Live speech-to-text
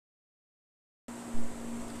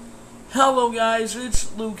Hello guys,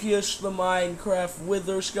 it's Lucius the Minecraft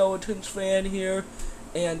Wither Skeletons fan here,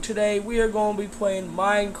 and today we are going to be playing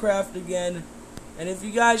Minecraft again. And if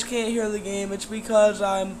you guys can't hear the game, it's because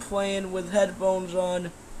I'm playing with headphones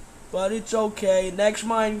on, but it's okay. Next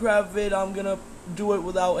Minecraft vid, I'm gonna do it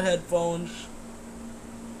without headphones.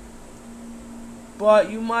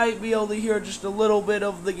 But you might be able to hear just a little bit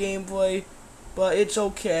of the gameplay, but it's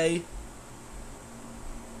okay.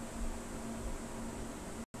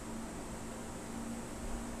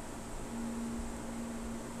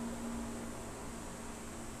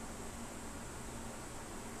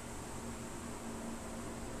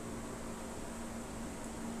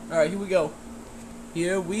 Alright, here we go.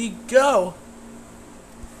 Here we go!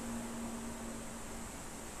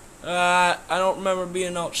 I don't remember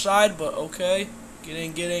being outside, but okay. Get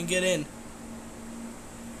in, get in, get in.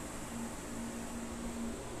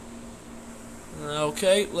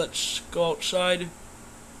 Okay, let's go outside.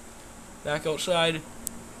 Back outside.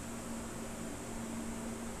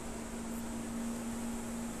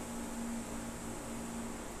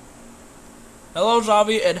 Hello,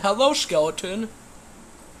 zombie, and hello, skeleton.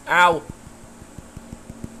 Ow.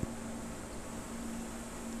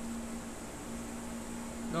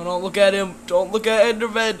 No, don't look at him. Don't look at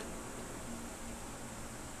Enderman.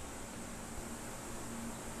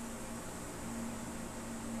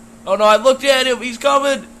 Oh no, I looked at him. He's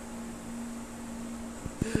coming.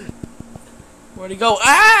 Where'd he go?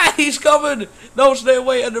 Ah! He's coming. No, stay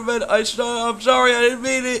away, Enderman. I'm sorry. I didn't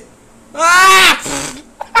mean it. Ah!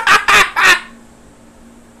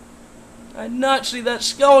 I did not see that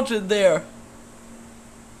skeleton there.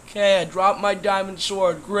 Okay, I dropped my diamond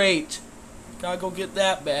sword. Great. Gotta go get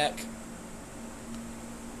that back.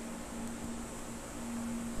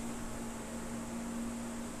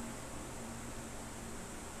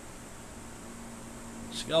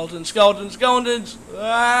 Skeletons, skeletons, skeletons!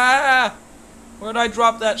 Ah! Where'd I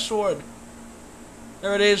drop that sword?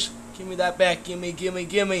 There it is. Give me that back. Gimme, gimme,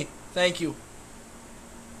 gimme. Thank you.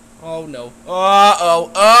 Oh no.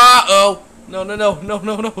 Uh-oh. Uh-oh. No, no, no, no,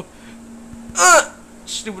 no, no.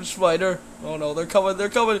 Stupid spider. Oh no, they're coming, they're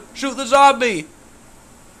coming. Shoot the zombie.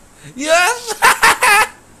 Yes!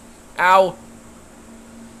 Ow.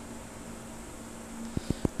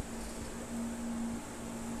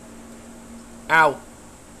 Ow.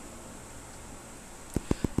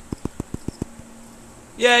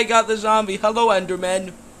 Yeah, I got the zombie. Hello,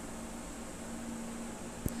 Enderman.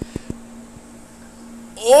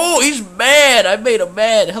 Oh, he's mad. I made him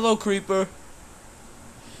mad. Hello, creeper.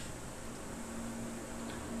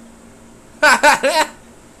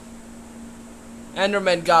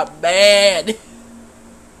 Enderman got mad.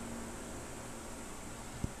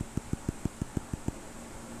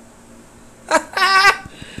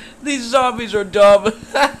 These zombies are dumb.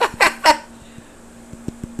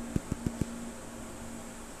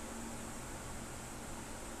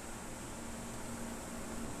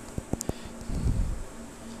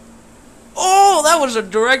 Oh, that was a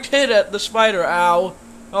direct hit at the spider. Ow.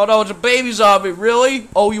 Oh no, it's a baby zombie. Really?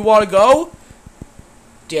 Oh, you want to go?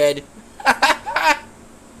 Dead.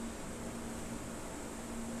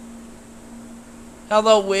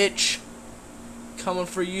 Hello, witch. Coming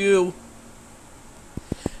for you.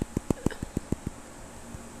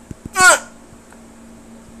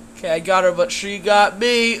 Okay, I got her, but she got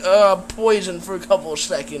me. Poisoned for a couple of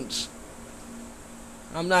seconds.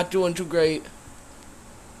 I'm not doing too great.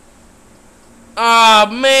 Ah,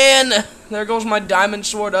 man. There goes my diamond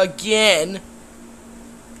sword again.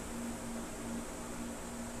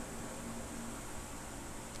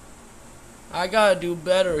 I gotta do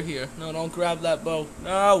better here. No, don't grab that bow.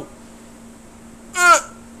 No.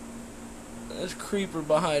 There's a creeper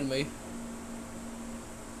behind me.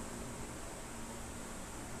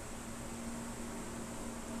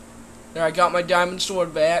 There, I got my diamond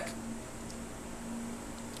sword back.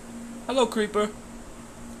 Hello, creeper.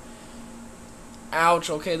 Ouch,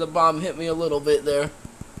 okay, the bomb hit me a little bit there.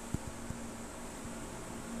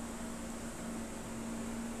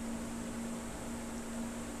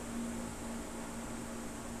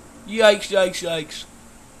 Yikes, yikes, yikes.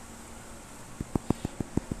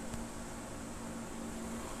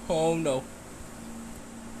 Oh no.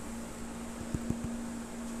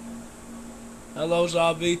 Hello,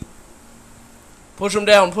 zombie. Push him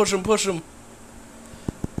down, push him, push him.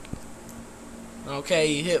 Okay,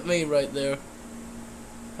 he hit me right there.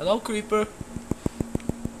 Hello, creeper.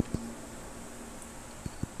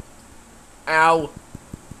 Ow.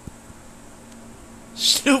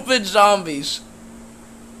 Stupid zombies.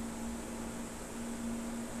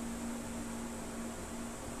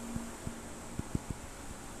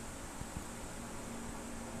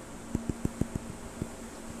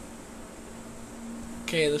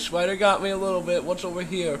 Okay, the spider got me a little bit. What's over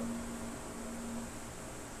here?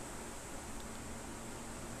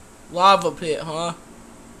 Lava pit, huh?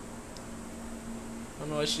 Oh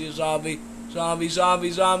no, I see a zombie. Zombie,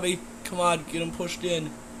 zombie, zombie. Come on, get him pushed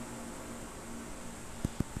in.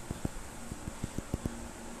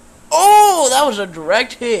 Oh, that was a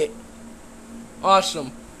direct hit.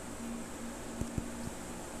 Awesome.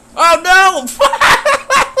 Oh no!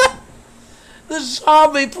 The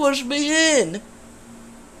zombie pushed me in.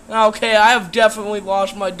 Okay, I have definitely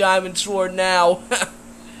lost my diamond sword now.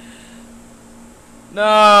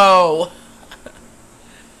 No.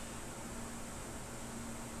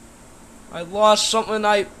 I lost something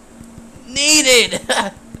I needed.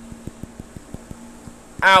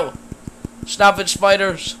 Ow. Stop it,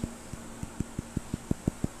 spiders.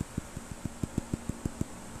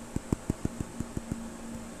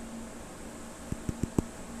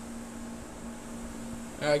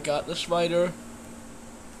 I got the spider.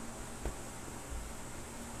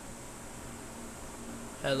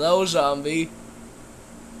 Hello, zombie.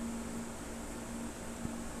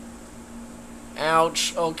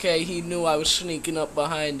 Ouch. Okay, he knew I was sneaking up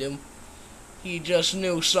behind him. He just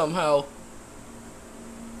knew somehow.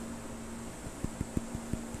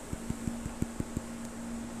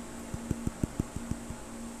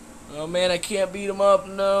 Oh man, I can't beat him up.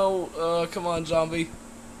 No. Come on, zombie.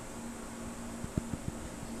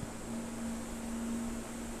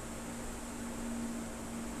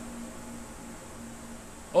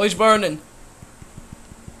 Oh, he's burning.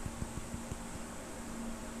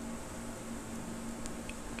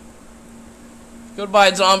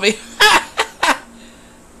 Goodbye, zombie.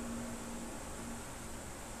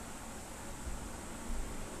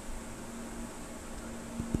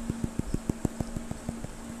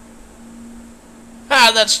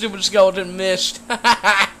 Ah, that stupid skeleton missed.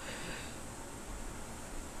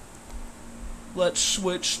 Let's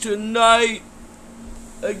switch to night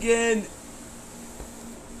again.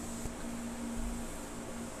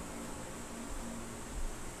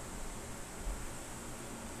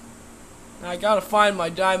 I gotta find my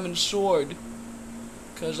diamond sword,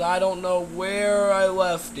 cause I don't know where I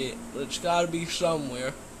left it. It's gotta be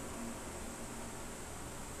somewhere.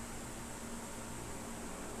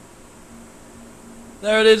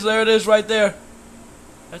 There it is, right there.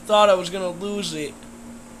 I thought I was gonna lose it.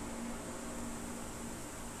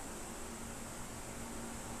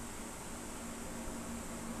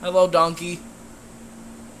 Hello, donkey.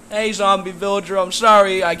 Hey, zombie villager, I'm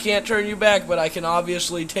sorry, I can't turn you back, but I can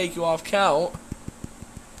obviously take you off count.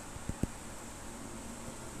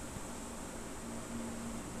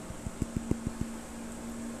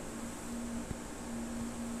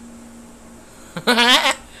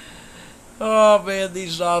 Oh man,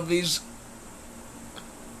 these zombies.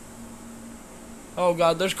 Oh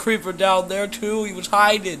god, there's Creeper down there too, he was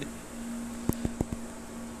hiding.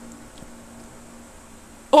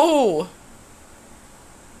 Oh!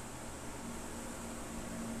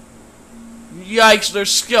 Yikes,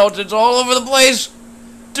 there's skeletons all over the place!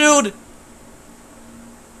 Dude!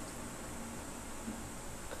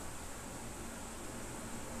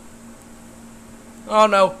 Oh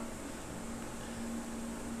no.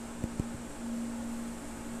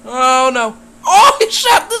 Oh no. Oh, he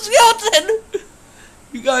shot the skeleton!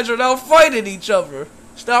 You guys are now fighting each other.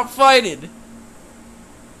 Stop fighting.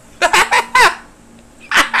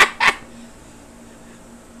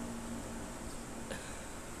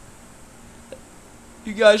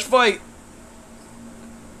 You guys fight.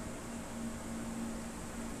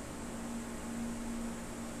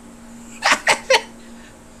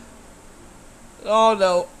 Oh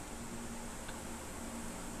no.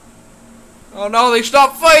 Oh no, they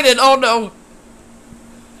stopped fighting. Oh no.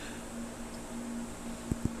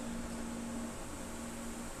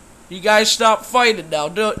 You guys stopped fighting now,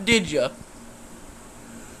 did ya?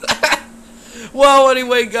 Well,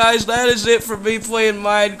 anyway, guys, that is it for me playing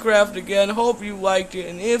Minecraft again. Hope you liked it,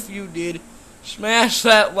 and if you did, smash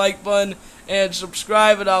that like button and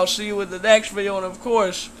subscribe, and I'll see you in the next video. And of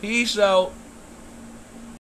course, peace out.